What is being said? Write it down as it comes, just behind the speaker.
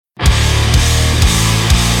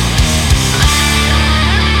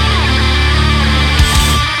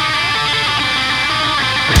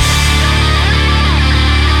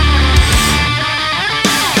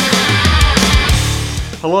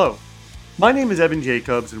Hello, my name is Evan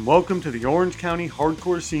Jacobs and welcome to the Orange County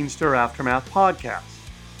Hardcore Scenester Aftermath podcast.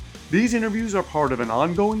 These interviews are part of an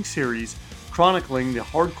ongoing series chronicling the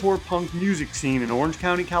hardcore punk music scene in Orange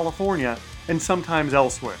County, California, and sometimes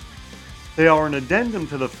elsewhere. They are an addendum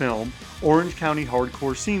to the film Orange County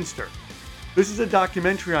Hardcore Scenester. This is a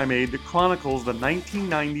documentary I made that chronicles the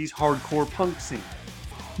 1990s hardcore punk scene.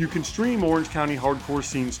 You can stream Orange County Hardcore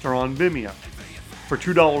Scenester on Vimeo. For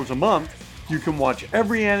 $2 a month, you can watch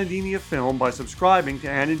every Anademia film by subscribing to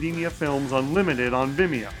Anademia Films Unlimited on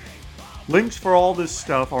Vimeo. Links for all this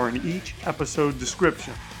stuff are in each episode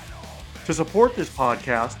description. To support this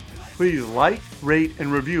podcast, please like, rate,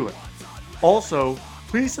 and review it. Also,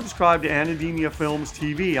 please subscribe to Anademia Films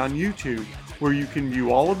TV on YouTube, where you can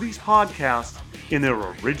view all of these podcasts in their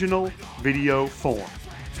original video form.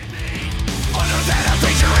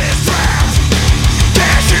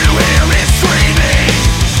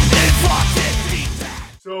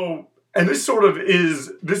 So, and this is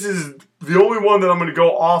the only one that I'm going to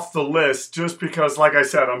go off the list just because, like I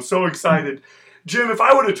said, I'm so excited. Jim, if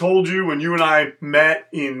I would have told you when you and I met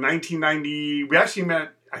in 1990, we actually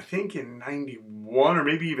met, I think, in 91 or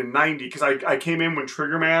maybe even 90, because I came in when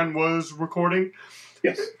Triggerman was recording.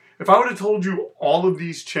 Yes. If I would have told you all of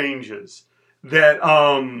these changes that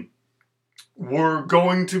were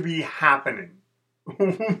going to be happening,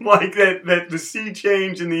 like that the sea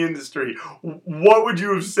change in the industry, what would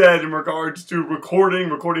you have said in regards to recording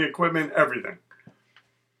equipment, everything?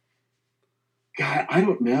 God, I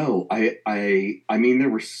don't know. I mean, there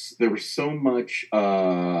was so much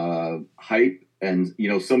hype and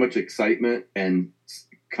so much excitement and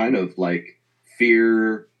kind of like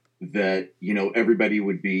fear that everybody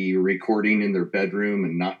would be recording in their bedroom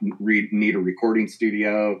and not need a recording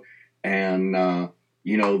studio, and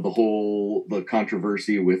the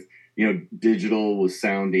controversy with digital was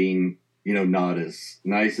sounding not as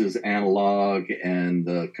nice as analog, and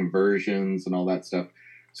the conversions and all that stuff.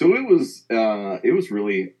 So it was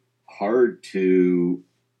really hard to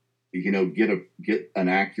get an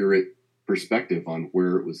accurate perspective on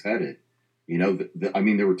where it was headed. I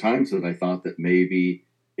mean, there were times that I thought that maybe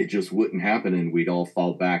it just wouldn't happen and we'd all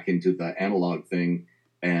fall back into the analog thing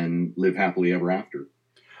and live happily ever after.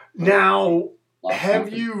 Now,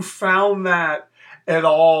 have you found that at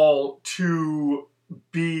all to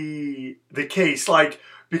be the case? Like,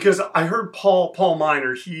 because I heard Paul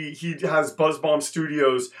Miner, he has Buzz Bomb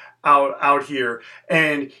Studios out here,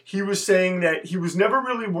 and he was saying that he was never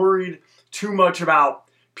really worried too much about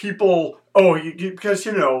people, because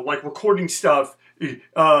like recording stuff,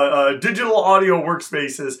 digital audio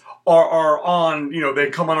workspaces are on, they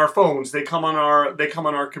come on our phones, they come on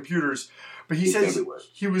our computers. But he says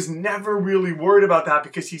he was never really worried about that,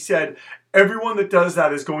 because he said everyone that does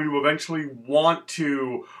that is going to eventually want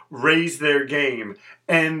to raise their game.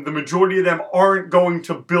 And the majority of them aren't going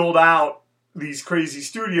to build out these crazy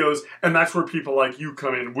studios. And that's where people like you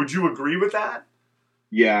come in. Would you agree with that?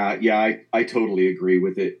 Yeah, I totally agree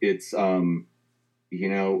with it. It's,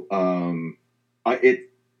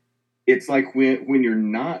 it's like when you're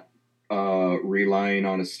not relying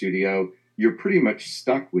on a studio, you're pretty much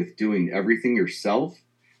stuck with doing everything yourself.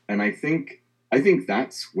 And I think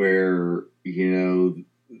that's where,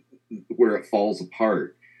 where it falls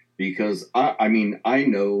apart, because I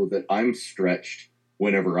know that I'm stretched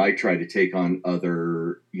whenever I try to take on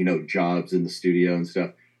other, jobs in the studio and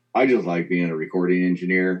stuff. I just like being a recording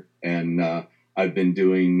engineer, and I've been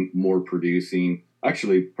doing more producing,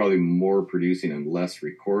 actually probably more producing and less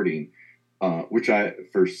recording, which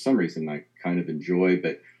for some reason I kind of enjoy,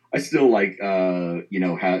 but I still like,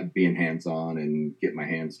 being hands-on and get my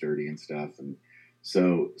hands dirty and stuff. And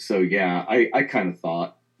so yeah, I kind of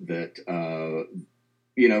thought that,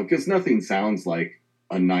 because nothing sounds like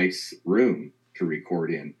a nice room to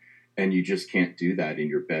record in, and you just can't do that in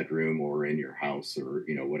your bedroom or in your house or,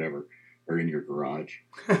 whatever, or in your garage.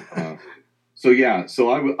 So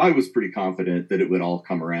I was pretty confident that it would all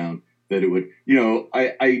come around, that it would,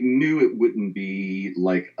 I knew it wouldn't be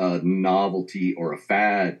like a novelty or a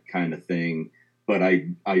fad kind of thing, but I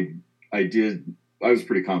was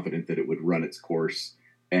pretty confident that it would run its course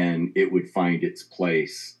and it would find its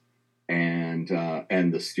place, and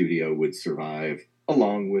the studio would survive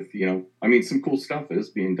along with, some cool stuff is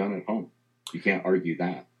being done at home. You can't argue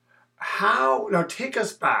that. Now take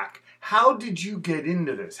us back. How did you get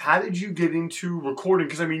into this? How did you get into recording?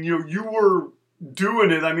 Because, you were doing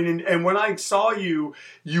it. And when I saw you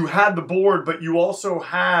had the board, but you also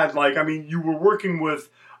had, you were working with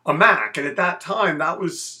a Mac. And at that time, that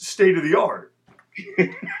was state of the art.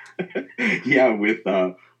 Yeah, with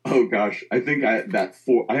Oh gosh, I think I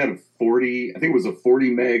had a 40. I think it was a 40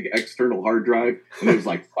 meg external hard drive, and it was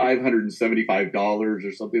like $575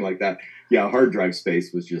 or something like that. Yeah, hard drive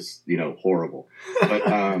space was just horrible. But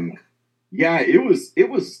yeah, it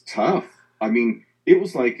was tough. I mean, it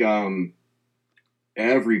was like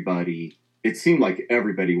everybody. It seemed like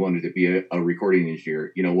everybody wanted to be a recording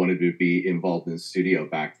engineer. Wanted to be involved in the studio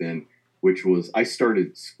back then, which was I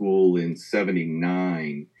started school in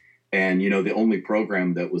 '79, and the only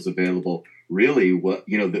program that was available really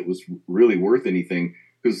that was really worth anything,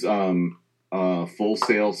 because Full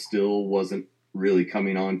Sail still wasn't really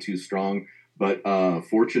coming on too strong. But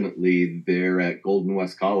fortunately, there at Golden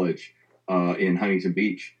West College in Huntington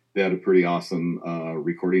Beach, they had a pretty awesome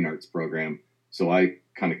recording arts program. So I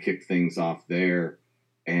kind of kicked things off there,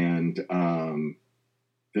 and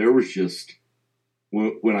there was just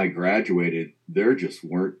when I graduated, there just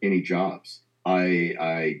weren't any jobs.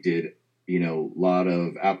 I did a lot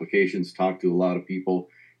of applications, talked to a lot of people,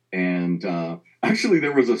 and actually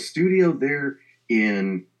there was a studio there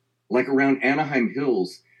in like around Anaheim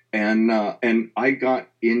Hills, and I got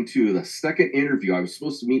into the second interview. I was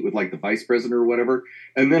supposed to meet with like the vice president or whatever,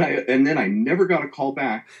 and then I never got a call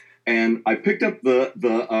back. And I picked up the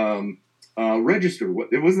Register.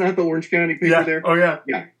 It wasn't that the Orange County paper there? Oh yeah.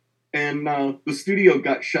 Yeah. And the studio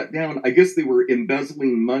got shut down. I guess they were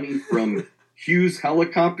embezzling money from Hughes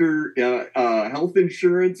Helicopter health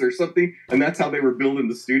insurance or something, and that's how they were building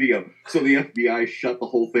the studio. So the FBI shut the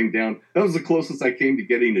whole thing down. That was the closest I came to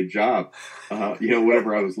getting a job,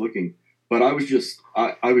 whenever I was looking. But I was just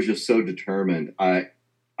so determined. I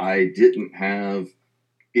didn't have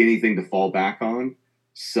anything to fall back on.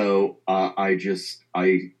 So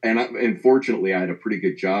and fortunately I had a pretty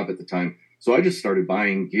good job at the time. So I just started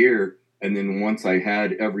buying gear. And then once I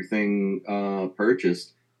had everything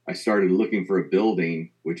purchased, I started looking for a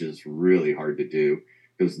building, which is really hard to do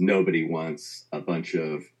because nobody wants a bunch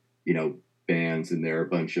of, bands and they're a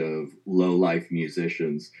bunch of low life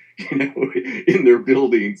musicians, in their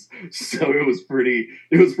buildings. So it was pretty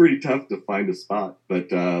tough to find a spot,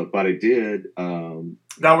 but I did.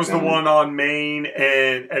 That was the one on Main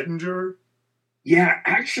and Edinger? Yeah,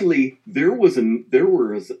 actually, there was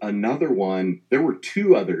another one. There were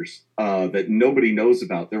two others that nobody knows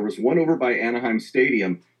about. There was one over by Anaheim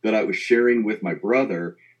Stadium that I was sharing with my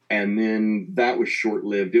brother, and then that was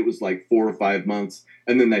short-lived. It was like 4 or 5 months,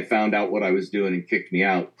 and then they found out what I was doing and kicked me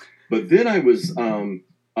out. But then I was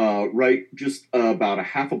right just about a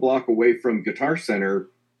half a block away from Guitar Center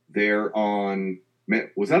there on...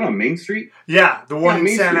 Was that on Main Street? Yeah, the one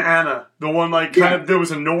in Santa Ana. The one there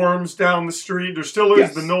was a Norms down the street. There still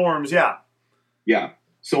is the Norms, yeah. Yeah.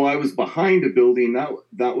 So I was behind a building.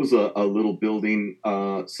 That was a little building.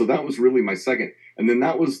 So that was really my second. And then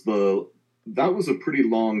that was a pretty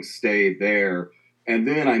long stay there. And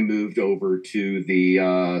then I moved over to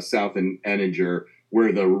the South in Edinger,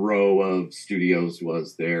 where the row of studios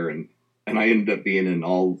was there. And I ended up being in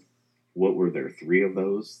all, what were there, 3 of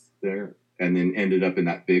those there? And then ended up in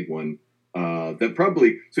that big one.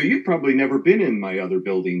 So you've probably never been in my other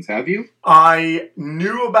buildings, have you? I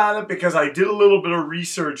knew about it because I did a little bit of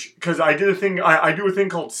research, because I did a thing, I do a thing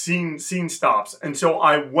called scene stops. And so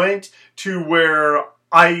I went to where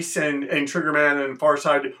Ice and Triggerman and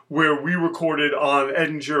Farside, where we recorded on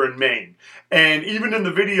Edinger and Main. And even in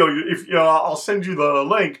the video, if I'll send you the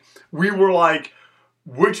link, we were like,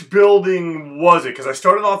 which building was it? Because I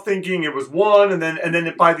started off thinking it was one, and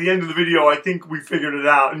then by the end of the video, I think we figured it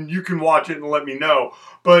out. And you can watch it and let me know.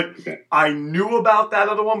 But okay. I knew about that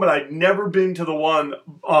other one, but I'd never been to the one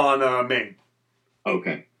on Main.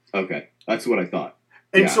 Okay, that's what I thought.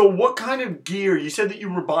 And so, what kind of gear? You said that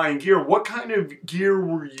you were buying gear. What kind of gear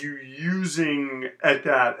were you using at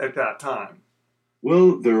that time?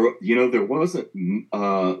 Well, there wasn't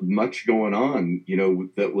much going on,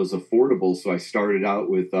 that was affordable. So I started out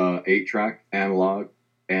with 8-track analog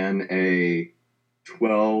and a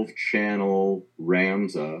 12-channel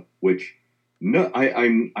Ramza, which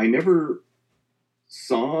I never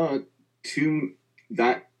saw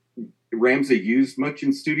that Ramza used much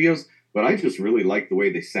in studios, but I just really liked the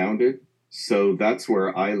way they sounded. So that's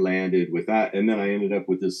where I landed with that. And then I ended up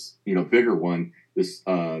with this, bigger one, this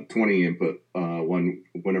 20 input one,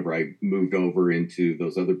 whenever I moved over into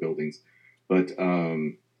those other buildings. But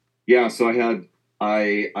so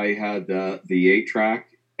I had the 8-track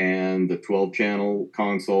and the 12-channel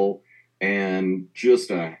console, and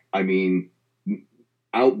just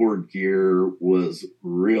outboard gear was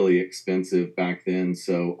really expensive back then,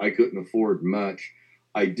 so I couldn't afford much.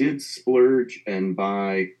 I did splurge and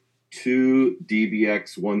buy 2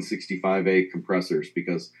 DBX 165A compressors,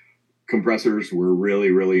 because compressors were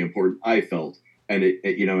really, really important, I felt. and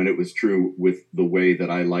and it was true with the way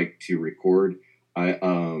that I like to record.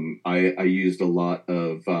 I used a lot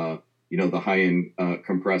of the high end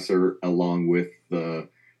compressor along with the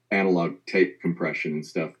analog tape compression and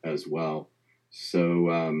stuff as well.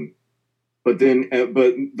 So, but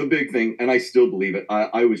the big thing, and I still believe it,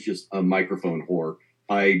 I was just a microphone whore.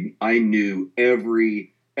 I knew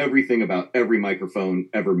everything about every microphone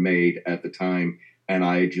ever made at the time, and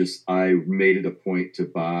I made it a point to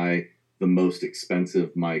buy the most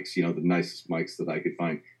expensive mics, the nicest mics that I could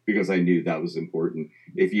find, because I knew that was important.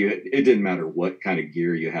 It didn't matter what kind of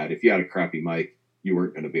gear you had. If you had a crappy mic, you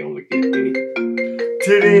weren't going to be able to get anything.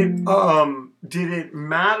 Did it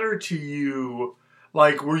matter to you?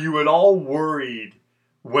 Like, were you at all worried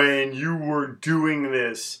when you were doing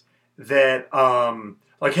this that,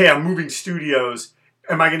 like, hey, I'm moving studios,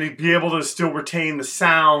 am I going to be able to still retain the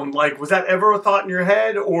sound? Like, was that ever a thought in your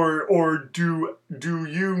head, or do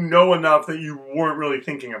you know enough that you weren't really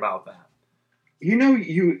thinking about that?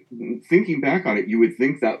 You thinking back on it, you would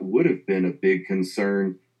think that would have been a big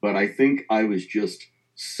concern, but I think I was just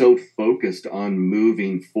so focused on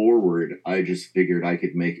moving forward. I just figured I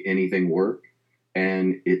could make anything work,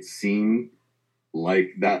 and it seemed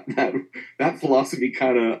like that philosophy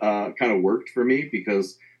kind of worked for me,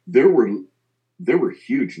 because there were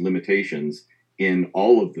huge limitations in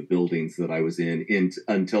all of the buildings that I was in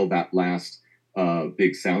until that last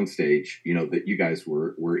big soundstage, that you guys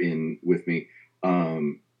were in with me.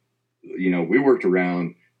 We worked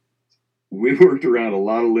around a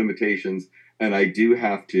lot of limitations, and I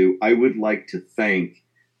would like to thank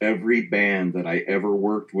every band that I ever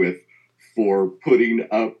worked with for putting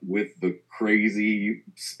up with the crazy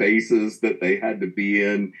spaces that they had to be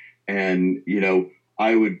in. And,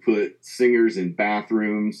 I would put singers in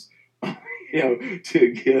bathrooms,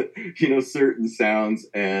 to get, certain sounds,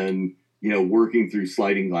 and, working through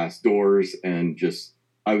sliding glass doors, and just,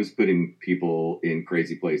 I was putting people in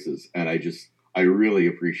crazy places. And I really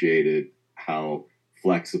appreciated how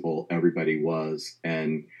flexible everybody was,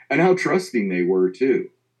 and how trusting they were too.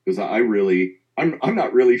 Because I'm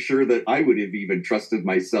not really sure that I would have even trusted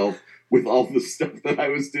myself with all the stuff that I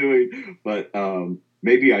was doing, but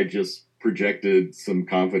maybe I just projected some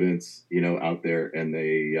confidence, out there, and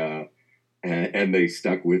they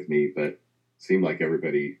stuck with me. But it seemed like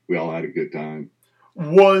we all had a good time.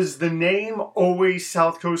 Was the name always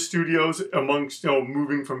South Coast Studios amongst,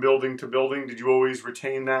 moving from building to building? Did you always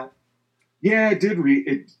retain that? Yeah, it did.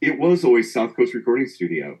 It was always South Coast Recording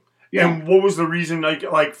Studio. Yeah. And what was the reason,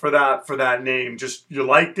 like for that name? Just you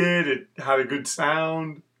liked it? It had a good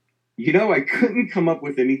sound? I couldn't come up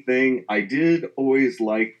with anything. I did always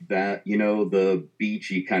like that, the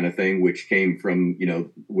beachy kind of thing, which came from,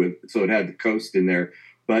 so it had the coast in there.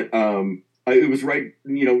 But it was right,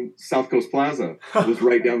 South Coast Plaza was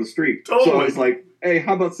right down the street. Totally. So I was like, hey,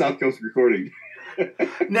 how about South Coast Recording?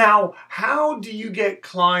 Now, how do you get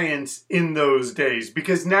clients in those days?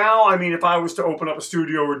 Because now, if I was to open up a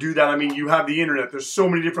studio or do that, you have the internet. There's so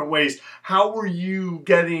many different ways. How were you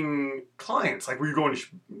getting clients? Like, were you going to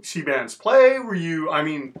see bands play? Were you,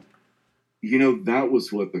 that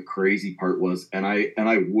was what the crazy part was. And I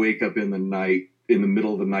wake up in the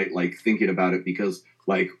middle of the night, like, thinking about it, because,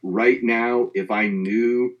 like, right now, if I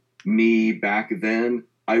knew me back then,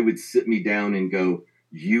 I would sit me down and go,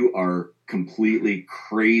 you are completely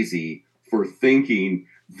crazy for thinking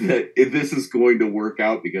that this is going to work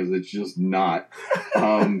out, because it's just not.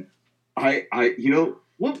 There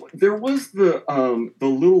was the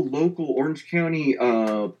little local Orange County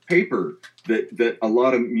paper that a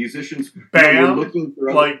lot of musicians BAM? Were looking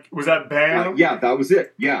for. Was that BAM? Yeah, that was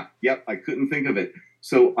it. Yeah, yep. I couldn't think of it,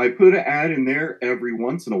 so I put an ad in there every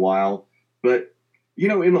once in a while. But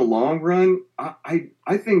in the long run, I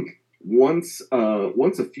think once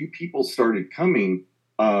a few people started coming,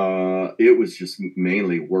 it was just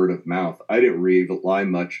mainly word of mouth. I didn't rely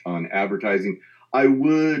much on advertising. I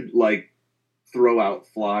would throw out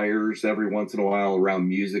flyers every once in a while around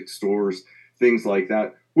music stores, things like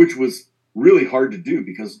that, which was really hard to do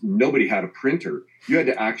because nobody had a printer. You had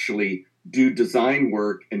to actually do design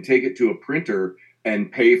work and take it to a printer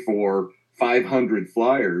and pay for 500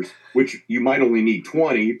 flyers, which you might only need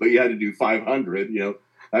 20, but you had to do 500,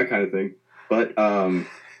 that kind of thing. But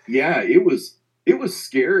it was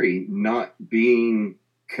scary not being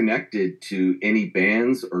connected to any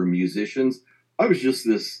bands or musicians. I was just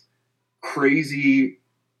this crazy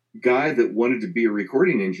guy that wanted to be a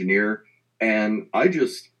recording engineer, and I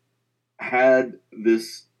just had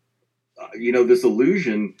this this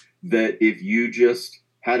illusion that if you just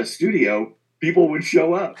had a studio, people would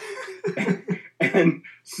show up. And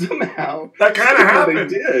somehow that kind of happened.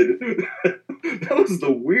 They did. That was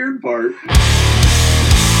the weird part.